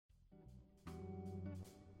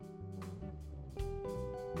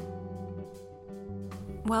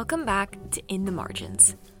Welcome back to In the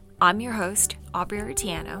Margins. I'm your host, Aubrey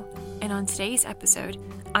Artiano, and on today's episode,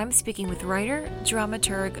 I'm speaking with writer,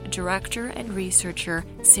 dramaturg, director, and researcher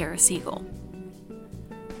Sarah Sigal.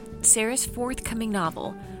 Sarah's forthcoming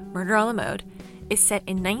novel, Murder a la Mode, is set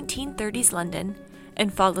in 1930s London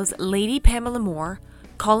and follows Lady Pamela Moore,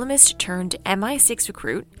 columnist turned MI6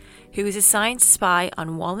 recruit, who is assigned to spy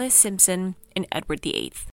on Wallace Simpson and Edward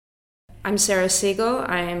VIII. I'm Sarah Sigal.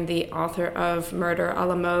 I am the author of Murder a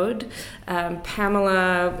la Mode.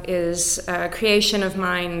 Pamela is a creation of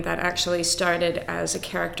mine that actually started as a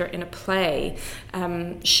character in a play.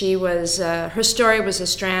 Her story was a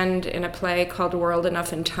strand in a play called World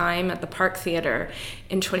Enough in Time at the Park Theatre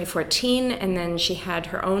in 2014, and then she had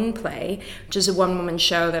her own play, which is a one-woman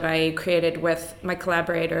show that I created with my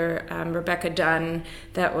collaborator, Rebecca Dunn,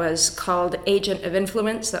 that was called Agent of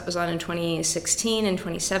Influence, that was on in 2016 and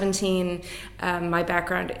 2017. My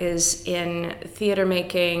background is in theater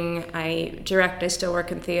making. I direct, I still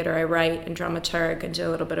work in theater, I write and dramaturg and do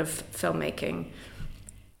a little bit of filmmaking.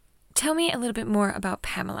 Tell me a little bit more about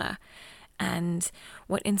Pamela and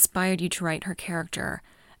what inspired you to write her character,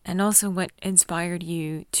 and also what inspired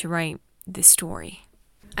you to write this story.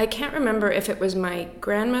 I can't remember if it was my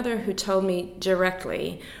grandmother who told me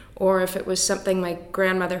directly or if it was something my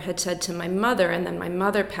grandmother had said to my mother and then my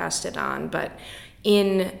mother passed it on, but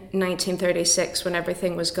in 1936, when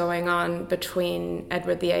everything was going on between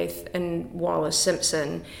Edward VIII and Wallace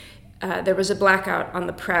Simpson, there was a blackout on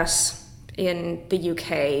the press in the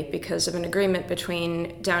UK because of an agreement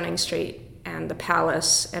between Downing Street and the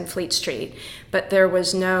Palace and Fleet Street, but there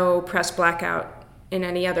was no press blackout in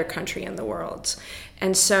any other country in the world.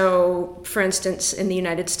 And so, for instance, in the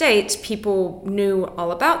United States, people knew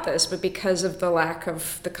all about this, but because of the lack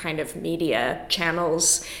of the kind of media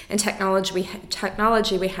channels and technology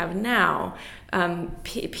we have now,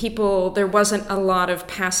 there wasn't a lot of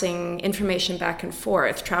passing information back and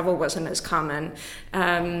forth. Travel wasn't as common.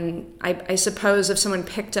 I suppose if someone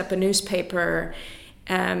picked up a newspaper,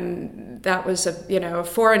 that was a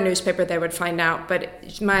foreign newspaper, they would find out.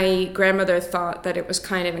 But my grandmother thought that it was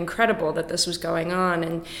kind of incredible that this was going on,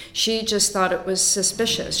 and she just thought it was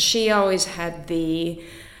suspicious. She always had the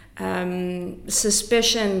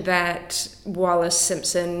suspicion that Wallace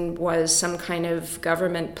Simpson was some kind of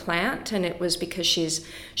government plant, and it was because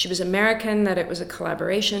she was American, that it was a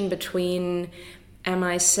collaboration between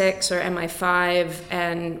MI6 or MI5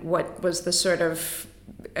 and what was the sort of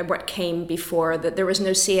what came before. That there was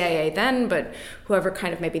no CIA then, but whoever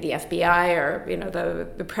kind of maybe the FBI or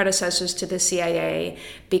the predecessors to the CIA,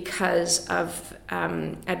 because of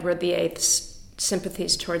Edward VIII's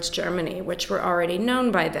sympathies towards Germany, which were already known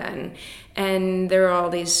by then. And there are all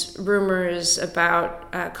these rumors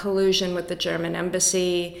about collusion with the German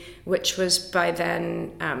embassy, which was by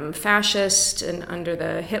then fascist and under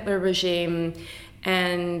the Hitler regime.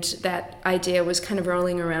 And that idea was kind of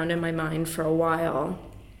rolling around in my mind for a while.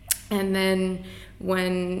 And then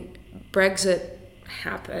when Brexit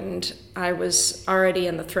happened, I was already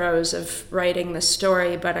in the throes of writing this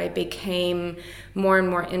story, but I became more and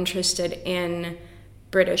more interested in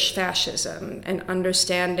British fascism and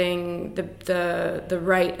understanding the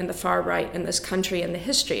right and the far right in this country and the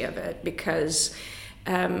history of it, because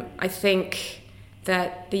I think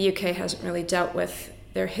that the UK hasn't really dealt with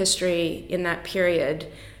their history in that period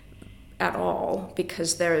at all,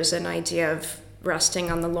 because there is an idea of resting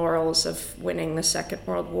on the laurels of winning the Second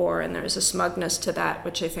World War, and there's a smugness to that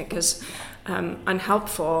which I think is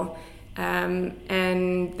unhelpful.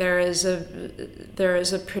 And there is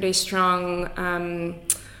a pretty strong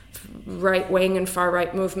right-wing and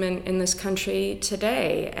far-right movement in this country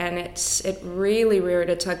today, and it really reared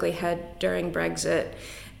its ugly head during Brexit.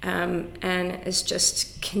 And is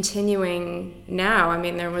just continuing now. I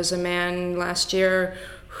mean, there was a man last year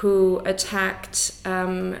who attacked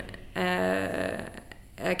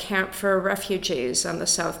a camp for refugees on the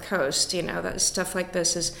South Coast. That stuff like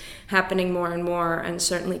this is happening more and more, and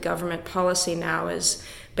certainly government policy now is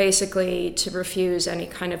basically to refuse any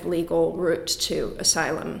kind of legal route to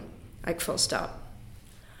asylum, like full stop.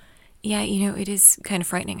 Yeah, it is kind of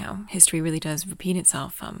frightening how history really does repeat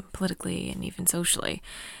itself politically and even socially.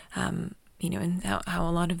 And how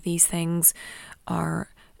a lot of these things are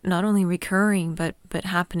not only recurring, but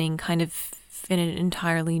happening kind of in an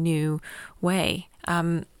entirely new way.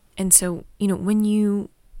 And so, when you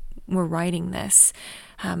were writing this,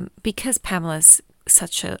 because Pamela's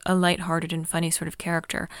such a lighthearted and funny sort of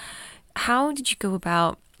character, how did you go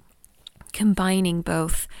about combining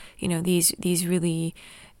both, these really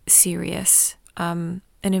serious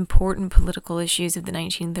and important political issues of the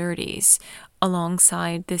 1930s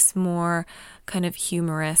alongside this more kind of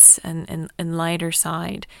humorous and lighter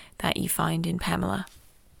side that you find in Pamela?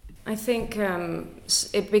 I think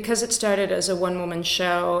because it started as a one-woman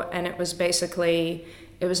show, and it was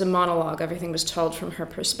a monologue. Everything was told from her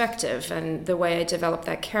perspective, and the way I developed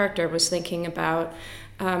that character was thinking about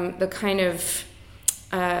the kind of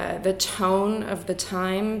the tone of the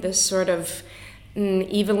time, this sort of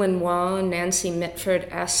Evelyn Waugh, Nancy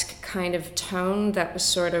Mitford-esque kind of tone that was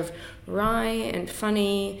sort of wry and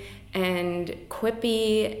funny and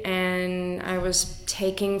quippy, and I was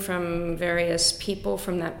taking from various people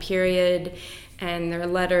from that period and their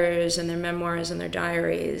letters and their memoirs and their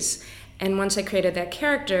diaries. And once I created that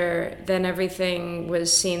character, then everything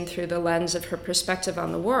was seen through the lens of her perspective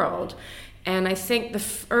on the world. And I think the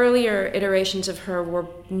earlier iterations of her were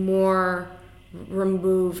more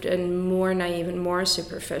removed and more naive and more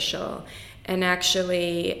superficial. And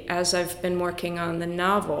actually, as I've been working on the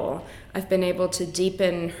novel, I've been able to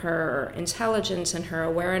deepen her intelligence and her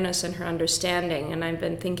awareness and her understanding. And I've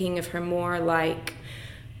been thinking of her more like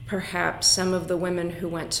perhaps some of the women who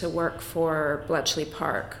went to work for Bletchley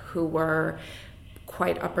Park, who were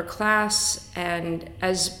quite upper class, and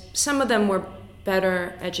as some of them were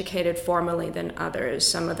better educated formally than others.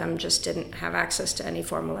 Some of them just didn't have access to any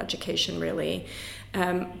formal education, really.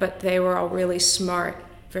 But they were all really smart,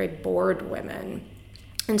 very bored women.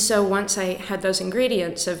 And so once I had those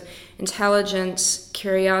ingredients of intelligence,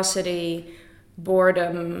 curiosity,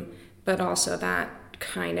 boredom, but also that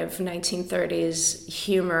kind of 1930s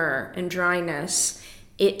humor and dryness,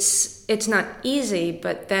 it's not easy,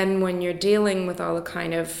 but then when you're dealing with all the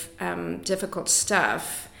kind of difficult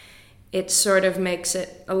stuff, it sort of makes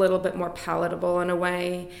it a little bit more palatable in a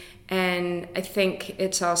way. And I think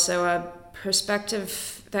it's also a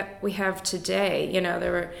perspective that we have today.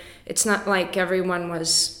 It's not like everyone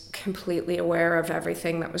was completely aware of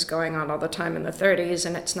everything that was going on all the time in the 30s,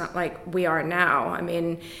 and it's not like we are now. I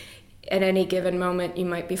mean, at any given moment, you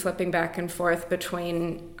might be flipping back and forth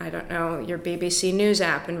between, I don't know, your BBC News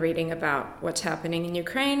app and reading about what's happening in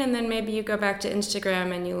Ukraine, and then maybe you go back to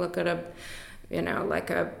Instagram and you look at like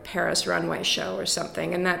a Paris runway show or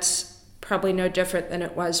something. And that's probably no different than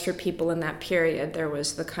it was for people in that period. There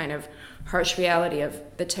was the kind of harsh reality of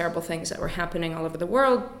the terrible things that were happening all over the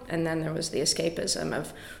world, and then there was the escapism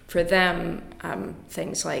of, for them,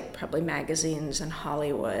 things like probably magazines and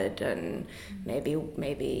Hollywood and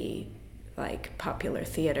maybe like popular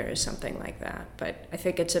theater or something like that. But I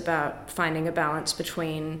think it's about finding a balance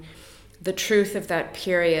between the truth of that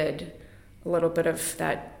period, a little bit of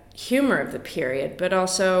that humor of the period, but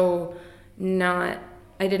also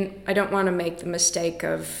I don't want to make the mistake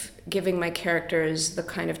of giving my characters the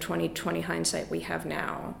kind of 20/20 hindsight we have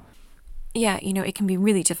now. Yeah, it can be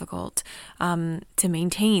really difficult to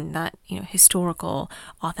maintain that, historical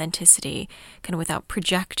authenticity kind of without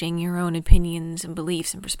projecting your own opinions and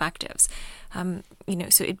beliefs and perspectives. So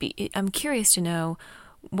I'm curious to know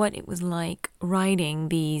what it was like writing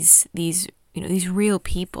these real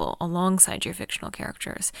people alongside your fictional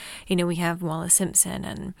characters. We have Wallace Simpson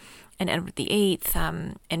and Edward VIII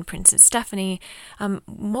and Princess Stephanie.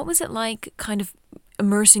 What was it like kind of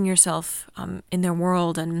immersing yourself in their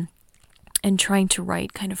world and trying to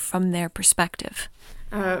write kind of from their perspective?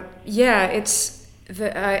 I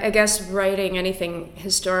guess writing anything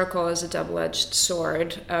historical is a double-edged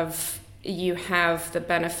sword. You have the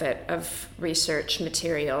benefit of research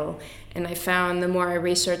material, and I found the more I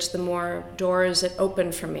researched, the more doors it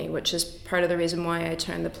opened for me, which is part of the reason why I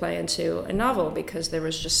turned the play into a novel, because there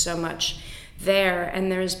was just so much there,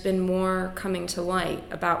 and there's been more coming to light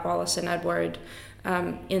about Wallace and Edward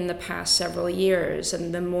in the past several years,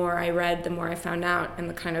 and the more I read, the more I found out,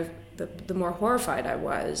 and the more horrified I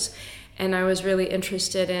was. And I was really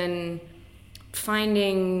interested in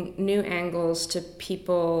finding new angles to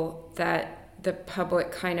people that the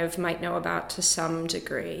public kind of might know about to some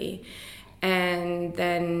degree, and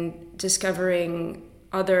then discovering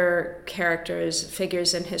other characters,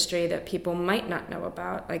 figures in history that people might not know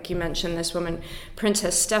about. Like you mentioned, this woman,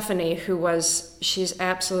 Princess Stephanie, she's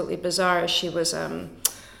absolutely bizarre. She was a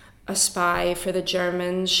spy for the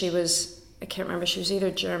Germans. I can't remember, she was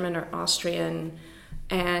either German or Austrian,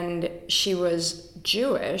 and she was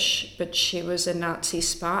Jewish, but she was a Nazi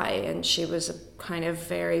spy, and she was a kind of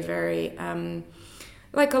very, very,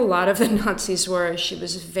 like a lot of the Nazis were, she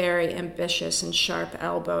was very ambitious and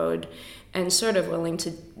sharp-elbowed and sort of willing to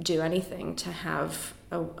do anything to have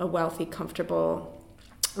a wealthy, comfortable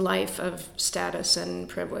life of status and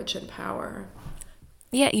privilege and power.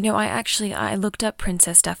 Yeah, I looked up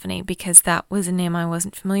Princess Stephanie because that was a name I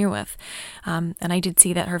wasn't familiar with. And I did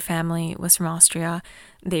see that her family was from Austria,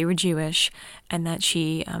 they were Jewish, and that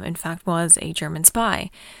she, in fact, was a German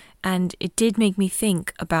spy. And it did make me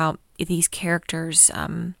think about these characters,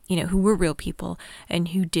 who were real people and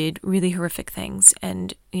who did really horrific things.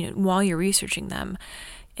 And, while you're researching them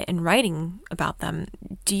and writing about them,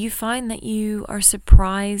 do you find that you are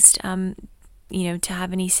surprised, to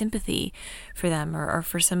have any sympathy for them or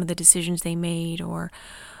for some of the decisions they made or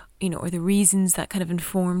the reasons that kind of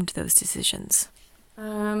informed those decisions?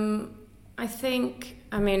 I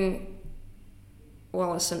mean,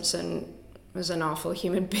 Wallace Simpson was an awful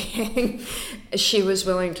human being. She was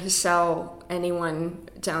willing to sell anyone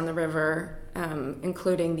down the river,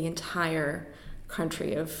 including the entire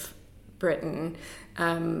country of Britain,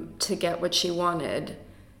 to get what she wanted.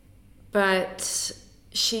 But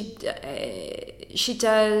she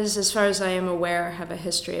does, as far as I am aware, have a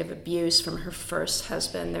history of abuse from her first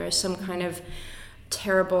husband. There are some kind of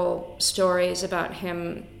terrible stories about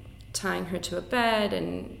him tying her to a bed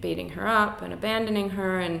and beating her up and abandoning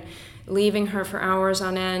her and leaving her for hours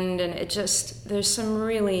on end. And there's some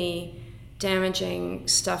really damaging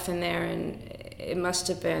stuff in there, and it must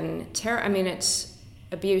have been terrible. I mean,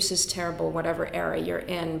 abuse is terrible whatever era you're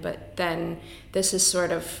in, but then this is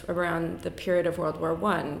sort of around the period of World War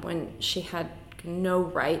I when she had no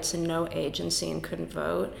rights and no agency and couldn't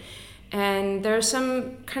vote. And there's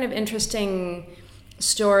some kind of interesting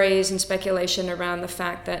stories and speculation around the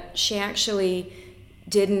fact that she actually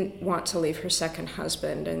didn't want to leave her second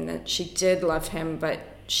husband and that she did love him, but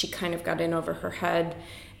she kind of got in over her head,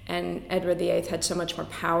 and Edward VIII had so much more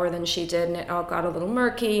power than she did, and it all got a little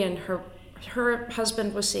murky, and her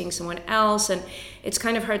husband was seeing someone else, and it's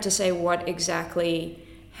kind of hard to say what exactly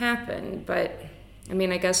happened. But I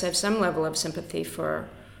mean, I guess I have some level of sympathy for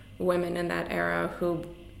women in that era who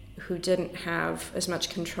didn't have as much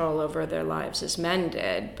control over their lives as men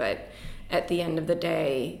did. But at the end of the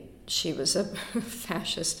day, she was a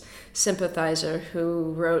fascist sympathizer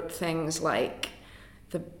who wrote things like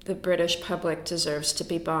the British public deserves to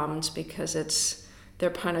be bombed because it's their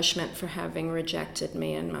punishment for having rejected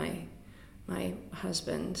me and my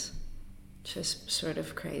husband. Just sort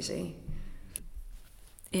of crazy.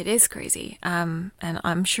 It is crazy. And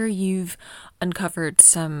I'm sure you've uncovered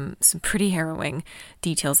some pretty harrowing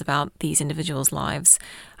details about these individuals' lives.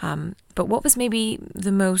 But what was maybe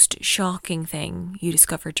the most shocking thing you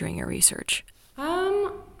discovered during your research?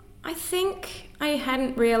 I think I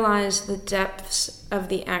hadn't realized the depths of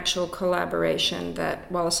the actual collaboration that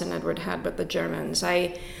Wallace and Edward had with the Germans.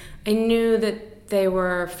 I knew that they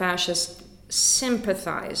were fascist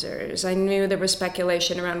sympathizers. I knew there was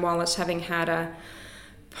speculation around Wallace having had a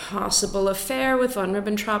possible affair with von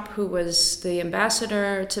Ribbentrop, who was the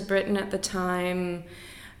ambassador to Britain at the time.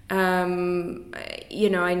 I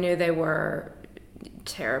knew they were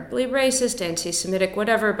terribly racist, anti-Semitic,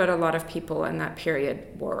 whatever, but a lot of people in that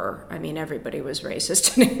period were. I mean, everybody was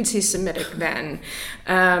racist and anti-Semitic then.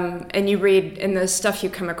 And you read in the stuff you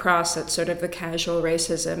come across, that's sort of the casual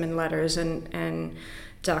racism in letters and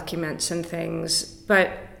documents and things.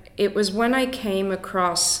 But it was when I came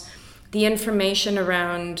across the information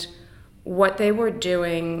around what they were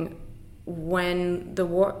doing when the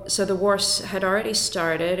war had already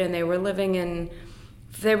started, and they were living in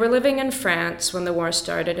France when the war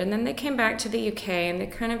started, and then they came back to the UK and they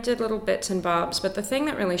kind of did little bits and bobs. But the thing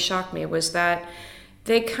that really shocked me was that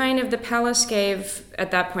the palace gave,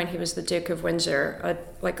 at that point he was the Duke of Windsor,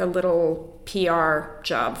 a little PR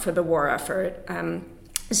job for the war effort.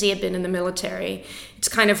 As he had been in the military. It's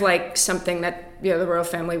kind of like something that the royal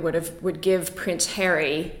family would give Prince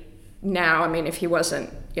Harry now. I mean, if he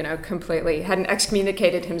wasn't completely hadn't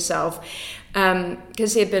excommunicated himself,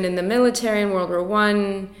 because he had been in the military in World War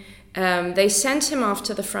I. They sent him off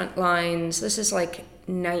to the front lines. This is like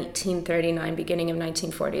 1939, beginning of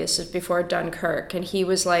 1940. This is before Dunkirk, and he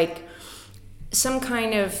was like some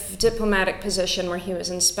kind of diplomatic position where he was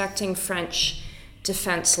inspecting French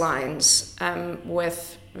defense lines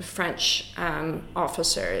with French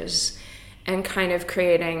officers and kind of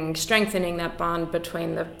strengthening that bond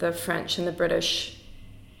between the French and the British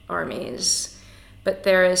armies. But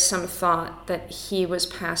there is some thought that he was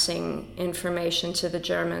passing information to the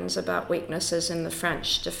Germans about weaknesses in the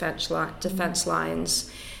French defense lines,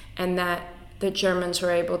 and that the Germans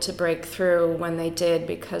were able to break through when they did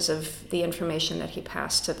because of the information that he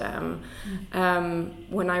passed to them.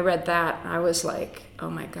 When I read that, I was like, oh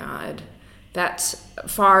my God, that's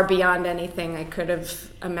far beyond anything I could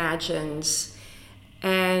have imagined.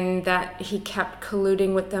 And that he kept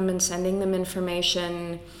colluding with them and sending them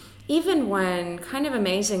information, even when, kind of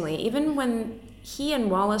amazingly, even when he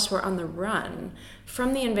and Wallace were on the run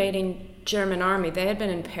from the invading German army. They had been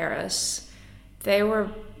in Paris. They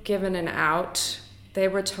were given an out. They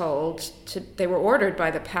were they were ordered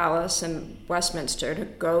by the palace in Westminster to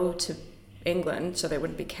go to England so they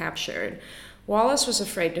wouldn't be captured. Wallace was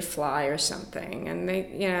afraid to fly or something, and they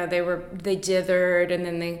dithered, and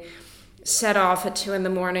then they set off at 2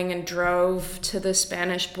 a.m. and drove to the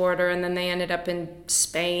Spanish border, and then they ended up in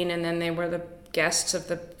Spain, and then they were the guests of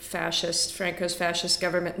the Franco's fascist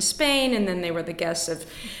government in Spain, and then they were the guests of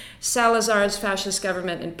Salazar's fascist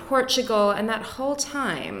government in Portugal. And that whole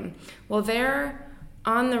time, well, they're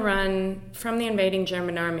on the run from the invading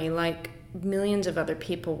German army like millions of other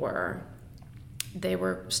people were. They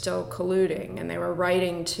were still colluding, and they were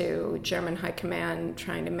writing to German high command,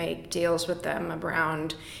 trying to make deals with them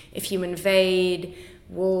around, if you invade,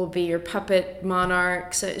 we'll be your puppet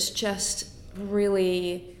monarch. So it's just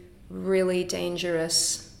really, really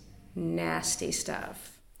dangerous, nasty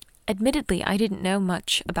stuff. Admittedly, I didn't know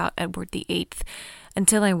much about Edward VIII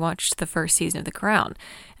until I watched the first season of The Crown.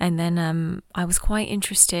 And then I was quite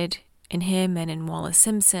interested in him and in Wallace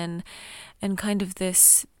Simpson, and kind of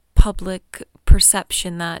this public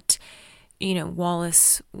perception that,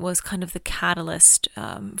 Wallace was kind of the catalyst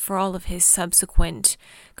for all of his subsequent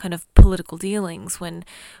kind of political dealings, when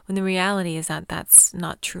the reality is that that's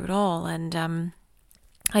not true at all. And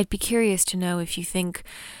I'd be curious to know if you think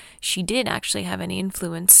she did actually have any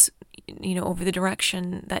influence, over the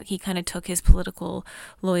direction that he kind of took his political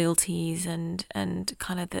loyalties and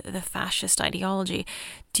kind of the fascist ideology.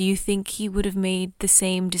 Do you think he would have made the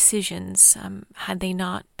same decisions had they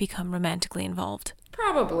not become romantically involved?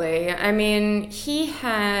 Probably. I mean, he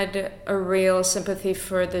had a real sympathy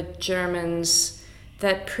for the Germans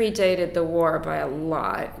that predated the war by a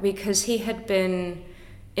lot, because he had been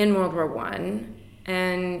in World War I,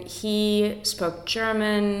 and he spoke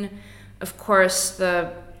German. Of course,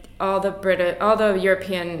 all the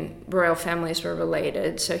European royal families were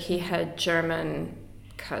related, so he had German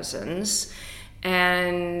cousins.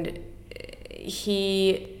 And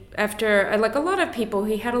after, like a lot of people,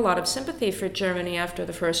 he had a lot of sympathy for Germany after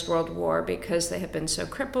the First World War, because they had been so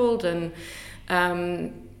crippled, and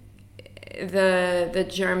the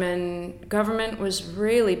German government was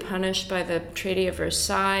really punished by the Treaty of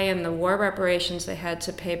Versailles and the war reparations they had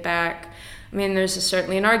to pay back. I mean, there's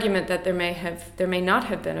certainly an argument that there may not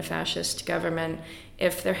have been a fascist government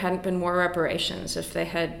if there hadn't been war reparations, if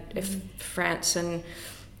France and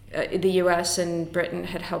the U.S. and Britain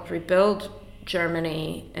had helped rebuild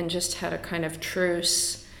Germany and just had a kind of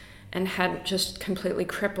truce and hadn't just completely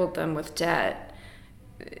crippled them with debt.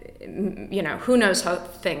 Who knows how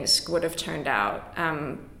things would have turned out,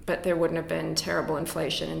 but there wouldn't have been terrible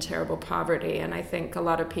inflation and terrible poverty. And I think a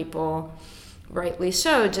lot of people, rightly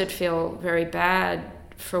so, did feel very bad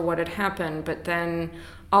for what had happened. But then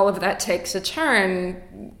all of that takes a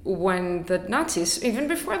turn when the Nazis, even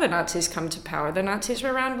before the Nazis come to power, the Nazis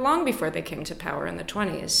were around long before they came to power in the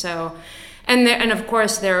 1920s. So, and of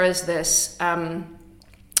course there is this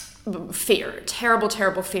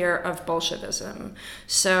terrible fear of Bolshevism.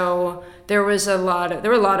 So there were a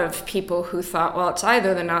lot of people who thought, well, it's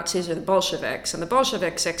either the Nazis or the Bolsheviks, and the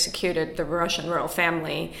Bolsheviks executed the Russian royal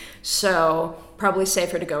family, so probably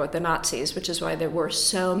safer to go with the Nazis, which is why there were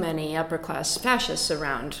so many upper class fascists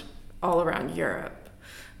all around Europe.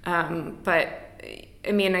 But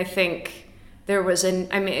I mean, I think there was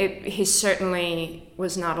he certainly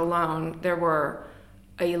was not alone. There were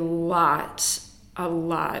a lot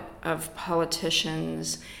of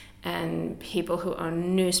politicians and people who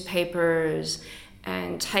own newspapers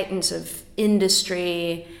and titans of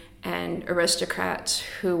industry and aristocrats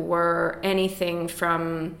who were anything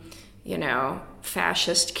from,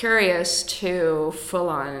 fascist curious to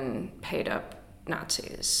full-on paid-up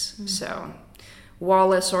Nazis. Mm. So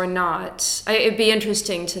Wallace or not, it'd be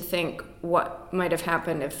interesting to think what might have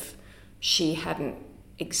happened if she hadn't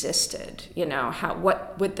existed.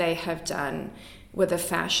 What would they have done with a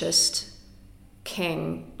fascist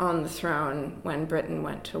king on the throne when Britain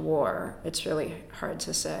went to war? It's really hard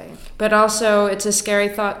to say. But also, it's a scary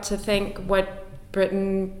thought to think what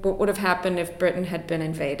would have happened if Britain had been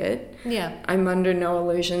invaded. Yeah. I'm under no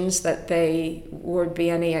illusions that they would be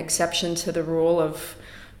any exception to the rule of,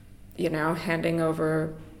 handing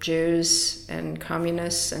over Jews and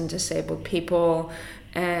communists and disabled people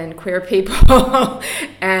and queer people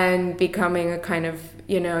and becoming a kind of,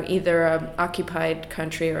 either an occupied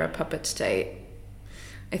country or a puppet state.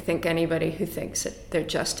 I think anybody who thinks that they're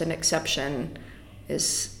just an exception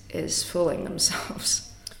is fooling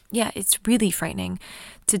themselves. Yeah, it's really frightening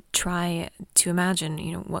to try to imagine,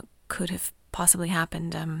 what could have possibly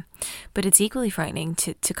happened. But it's equally frightening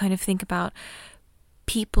to kind of think about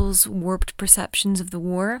people's warped perceptions of the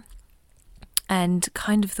war and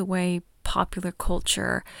kind of the way popular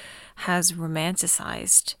culture has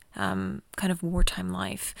romanticized kind of wartime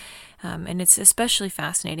life. And it's especially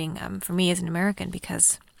fascinating for me as an American,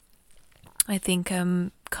 because I think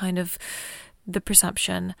kind of the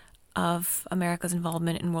perception of America's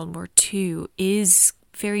involvement in World War II is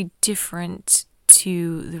very different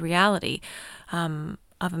to the reality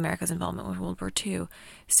of America's involvement with World War II.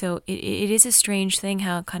 So it is a strange thing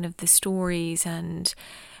how kind of the stories and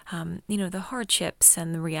the hardships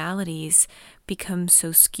and the realities become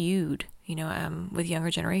so skewed, with younger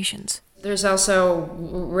generations. There's also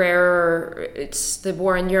the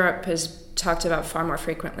war in Europe is talked about far more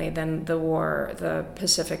frequently than the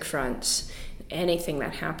Pacific fronts. Anything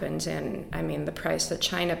that happened the price that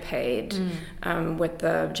China paid with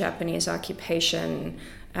the Japanese occupation,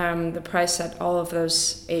 the price that all of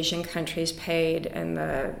those Asian countries paid, and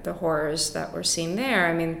the horrors that were seen there.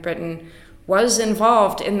 I mean, Britain was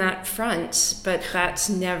involved in that front, but that's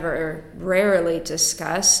rarely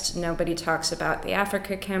discussed. Nobody talks about the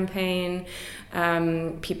Africa campaign.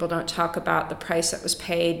 People don't talk about the price that was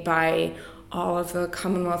paid by all of the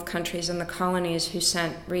Commonwealth countries and the colonies who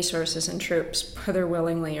sent resources and troops, whether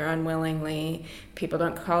willingly or unwillingly. People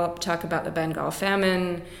don't talk about the Bengal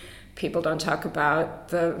famine. People don't talk about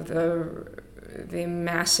the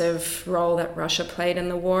massive role that Russia played in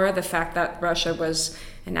the war, the fact that Russia was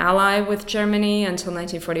an ally with Germany until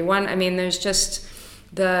 1941. I mean, there's just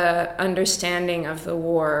the understanding of the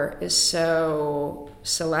war is so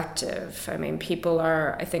selective. I mean, people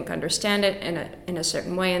I think understand it in a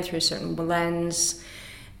certain way and through a certain lens,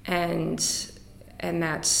 and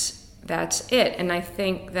that's it. And I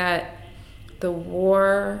think that the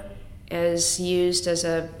war is used as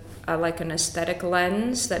like an aesthetic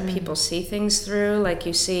lens that people see things through. Like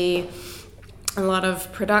you see a lot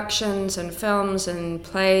of productions and films and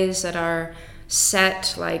plays that are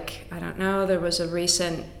set, like, I don't know, there was a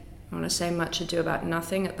recent, I want to say Much Ado About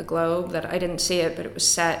Nothing at the Globe, that I didn't see it, but it was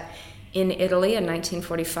set in Italy in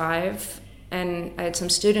 1945. And I had some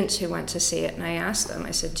students who went to see it, and I asked them,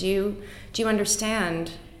 I said, do you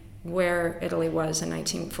understand where Italy was in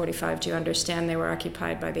 1945? Do you understand they were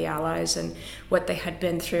occupied by the Allies and what they had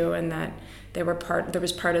been through, and that there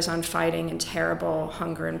was partisan fighting and terrible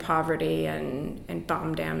hunger and poverty and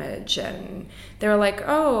bomb damage? And they were like,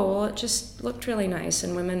 oh, well, it just looked really nice,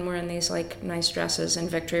 and women were in these like nice dresses and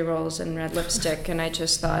victory rolls and red lipstick. And I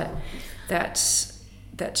just thought that's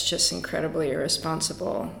just incredibly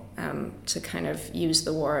irresponsible to kind of use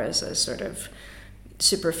the war as a sort of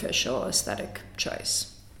superficial aesthetic choice.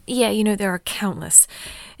 Yeah, there are countless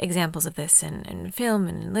examples of this in film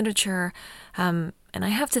and in literature. And I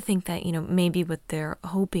have to think that, maybe what they're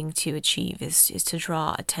hoping to achieve is to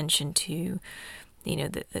draw attention to,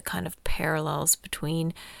 the kind of parallels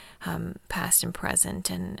between past and present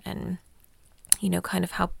and kind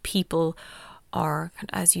of how people are,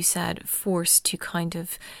 as you said, forced to kind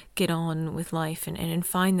of get on with life and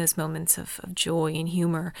find those moments of joy and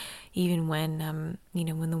humor, even when,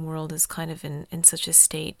 when the world is kind of in such a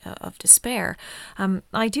state of despair.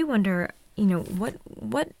 I do wonder,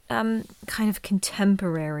 what kind of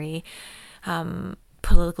contemporary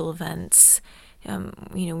political events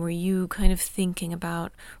were you kind of thinking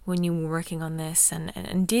about when you were working on this,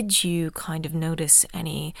 and did you kind of notice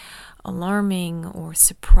any alarming or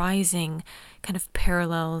surprising kind of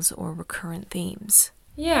parallels or recurrent themes?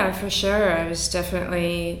 Yeah, for sure. I was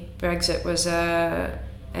definitely, Brexit was an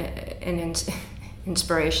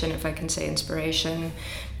inspiration, if I can say inspiration.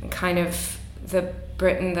 Kind of the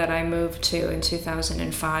Britain that I moved to in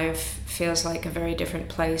 2005 feels like a very different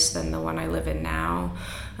place than the one I live in now.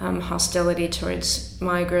 Hostility towards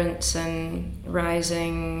migrants and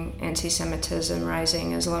rising anti-Semitism,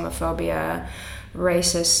 rising Islamophobia,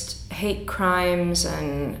 racist hate crimes,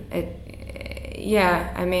 and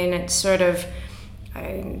it's sort of,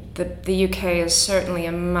 the UK is certainly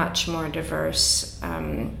a much more diverse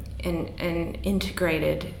and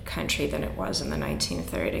integrated country than it was in the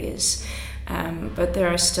 1930s. But there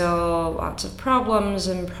are still lots of problems,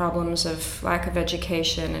 and problems of lack of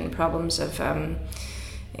education, and problems of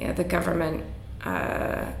the government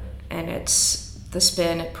and it's the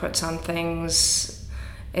spin it puts on things.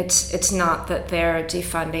 It's not that they're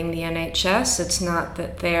defunding the NHS. It's not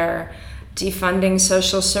that they're defunding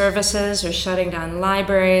social services or shutting down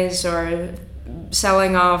libraries or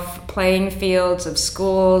selling off playing fields of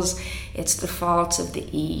schools. It's the fault of the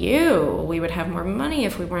EU. We would have more money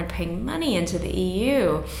if we weren't paying money into the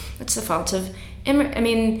EU. It's the fault of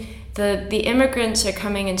the immigrants are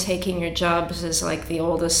coming and taking your jobs is like the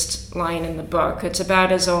oldest line in the book. It's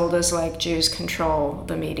about as old as like Jews control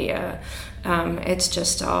the media. It's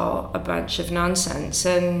just all a bunch of nonsense.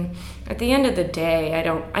 And at the end of the day,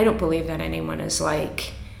 I don't believe that anyone is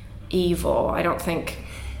like evil. I don't think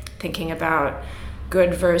thinking about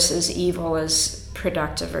good versus evil is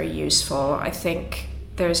productive or useful. I think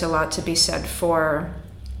there's a lot to be said for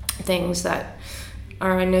things that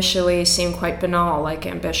are initially seem quite banal, like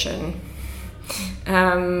ambition.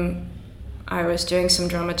 I was doing some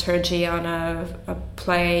dramaturgy on a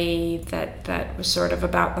play that was sort of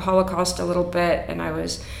about the Holocaust a little bit, and I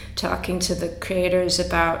was talking to the creators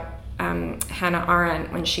about Hannah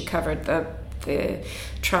Arendt when she covered the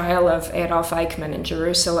trial of Adolf Eichmann in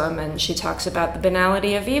Jerusalem, and she talks about the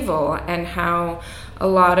banality of evil and how a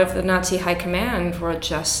lot of the Nazi high command were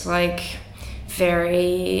just like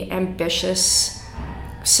very ambitious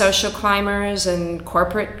social climbers and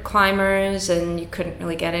corporate climbers, and you couldn't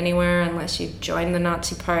really get anywhere unless you joined the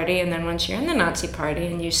Nazi Party. And then once you're in the Nazi Party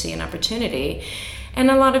and you see an opportunity,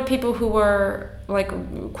 and a lot of people who were like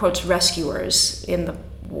quotes rescuers in the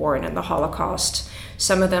war and in the Holocaust,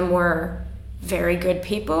 some of them were very good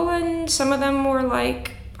people, and some of them were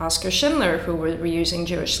like Oskar Schindler, who were using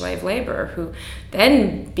Jewish slave labor, who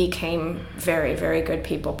then became very, very good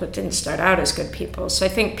people, but didn't start out as good people. So I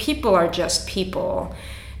think people are just people,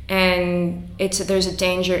 and there's a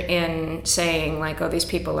danger in saying like, oh, these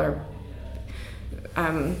people are,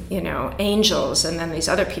 angels, and then these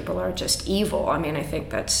other people are just evil. I mean, I think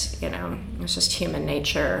that's, it's just human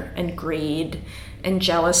nature and greed and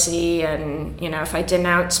jealousy, and if I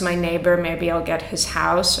denounce my neighbor, maybe I'll get his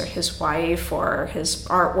house or his wife or his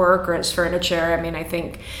artwork or his furniture. I mean, I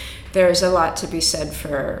think there's a lot to be said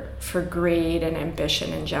for greed and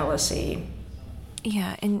ambition and jealousy.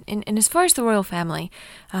 Yeah, and as far as the royal family,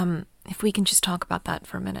 if we can just talk about that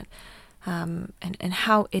for a minute, and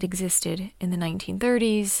how it existed in the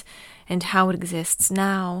 1930s and how it exists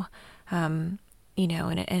now, and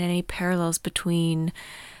any parallels between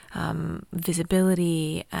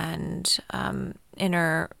visibility and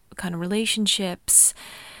inner kind of relationships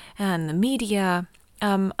and the media.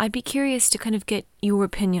 I'd be curious to kind of get your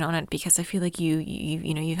opinion on it, because I feel like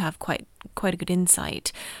you have quite a good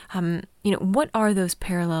insight. What are those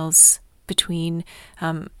parallels between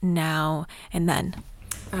now and then?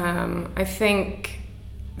 I think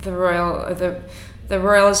the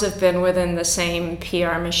royals have been within the same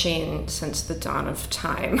PR machine since the dawn of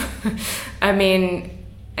time. I mean,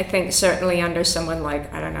 I think certainly under someone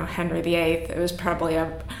like, I don't know, Henry VIII, it was probably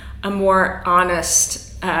a more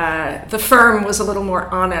honest, the firm was a little more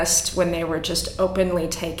honest when they were just openly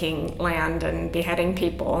taking land and beheading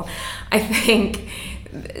people. I think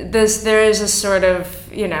there is a sort of,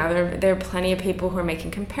 there are plenty of people who are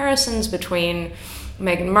making comparisons between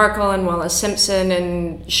Meghan Markle and Wallis Simpson,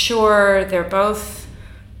 and sure, they're both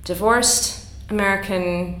divorced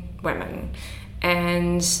American women.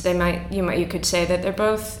 And you could say that they're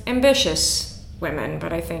both ambitious women,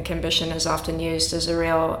 but I think ambition is often used as a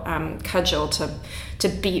real cudgel to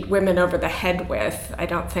beat women over the head with. I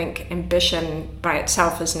don't think ambition by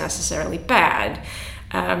itself is necessarily bad.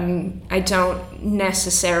 I don't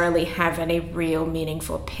necessarily have any real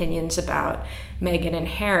meaningful opinions about Meghan and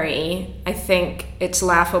Harry. I think it's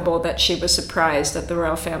laughable that she was surprised that the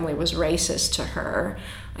royal family was racist to her.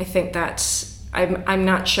 I think I'm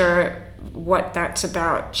not sure what that's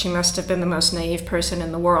about. She must have been the most naive person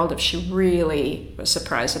in the world if she really was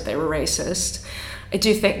surprised that they were racist. I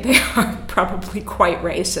do think they are probably quite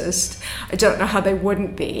racist. I don't know how they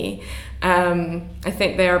wouldn't be. I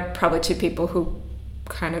think they are probably two people who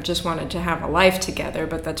kind of just wanted to have a life together,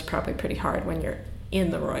 but that's probably pretty hard when you're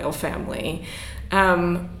in the royal family.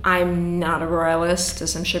 I'm not a royalist,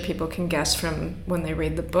 as I'm sure people can guess from when they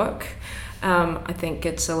read the book. I think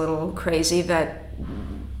it's a little crazy that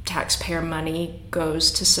taxpayer money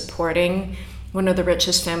goes to supporting one of the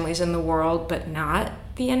richest families in the world, but not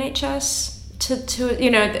the NHS.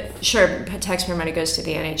 Sure, taxpayer money goes to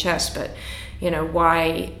the NHS, but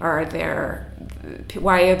why are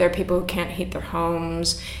there people who can't heat their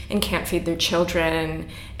homes and can't feed their children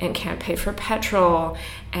and can't pay for petrol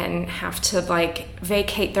and have to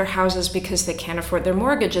vacate their houses because they can't afford their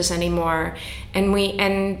mortgages anymore?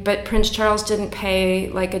 But Prince Charles didn't pay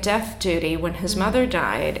a death duty when his mother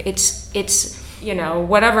died. It's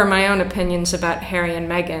whatever my own opinions about Harry and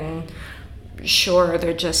Meghan, sure,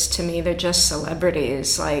 they're just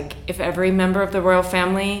celebrities. If every member of the royal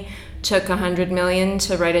family took $100 million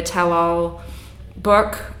to write a tell-all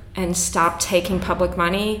book and stop taking public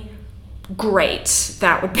money, great,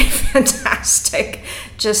 that would be fantastic.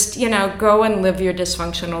 Just go and live your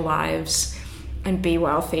dysfunctional lives and be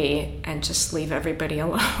wealthy and just leave everybody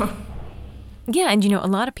alone. Yeah, and a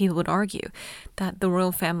lot of people would argue that the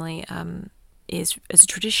royal family is a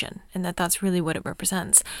tradition, and that's really what it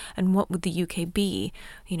represents. And what would the UK be,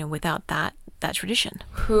 without that tradition?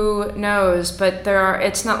 Who knows? But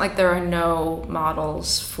it's not like there are no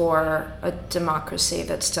models for a democracy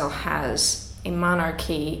that still has a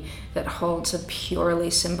monarchy that holds a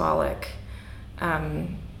purely symbolic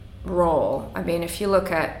role. I mean, if you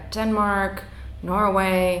look at Denmark,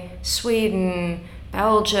 Norway, Sweden,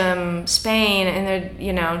 Belgium, Spain, and they're,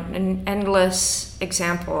 endless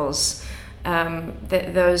examples.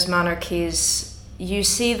 Those monarchies, you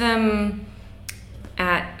see them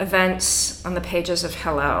at events on the pages of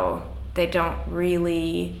Hello. They don't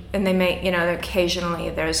really, and they may, occasionally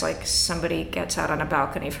there's like somebody gets out on a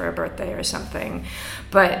balcony for a birthday or something,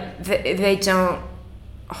 but they don't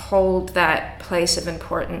hold that place of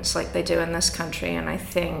importance like they do in this country. And I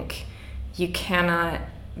think you cannot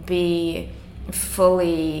be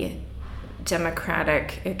fully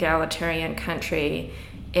democratic, egalitarian country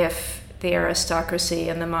if the aristocracy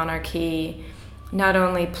and the monarchy not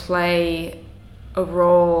only play a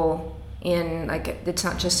role in, like, it's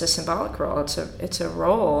not just a symbolic role, it's a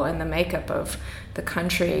role in the makeup of the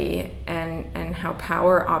country and how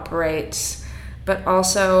power operates, but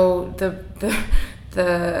also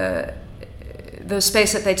the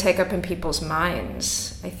space that they take up in people's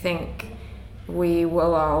minds. I think we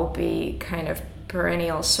will all be kind of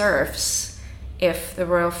perennial serfs if the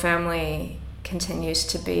royal family continues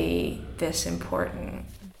to be this important.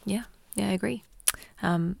 Yeah, I agree.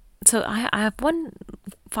 So I have one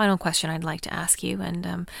final question I'd like to ask you,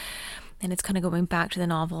 and it's kind of going back to the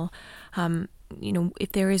novel.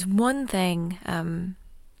 If there is one thing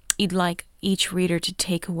you'd like each reader to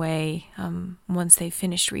take away once they've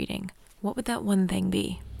finished reading, what would that one thing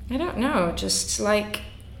be? I don't know. Just like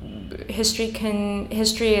history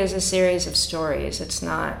is a series of stories. It's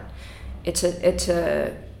not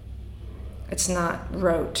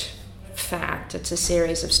rote fact. It's a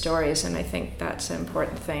series of stories, and I think that's an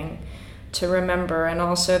important thing to remember. And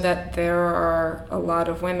also that there are a lot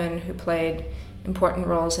of women who played important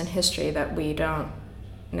roles in history that we don't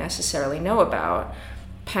necessarily know about.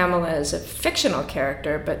 Pamela is a fictional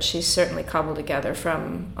character, but she's certainly cobbled together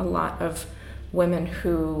from a lot of women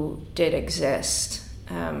who did exist.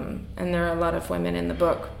 And there are a lot of women in the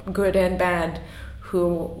book, good and bad,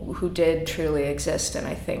 who did truly exist. And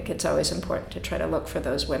I think it's always important to try to look for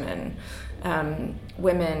those women.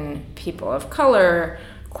 Women, people of color,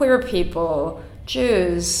 queer people,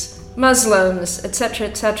 Jews, Muslims, etc.,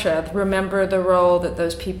 etc. Remember the role that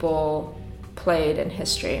those people played in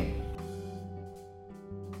history.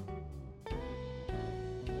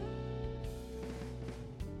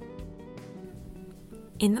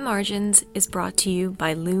 In the Margins is brought to you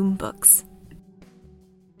by Loom Books.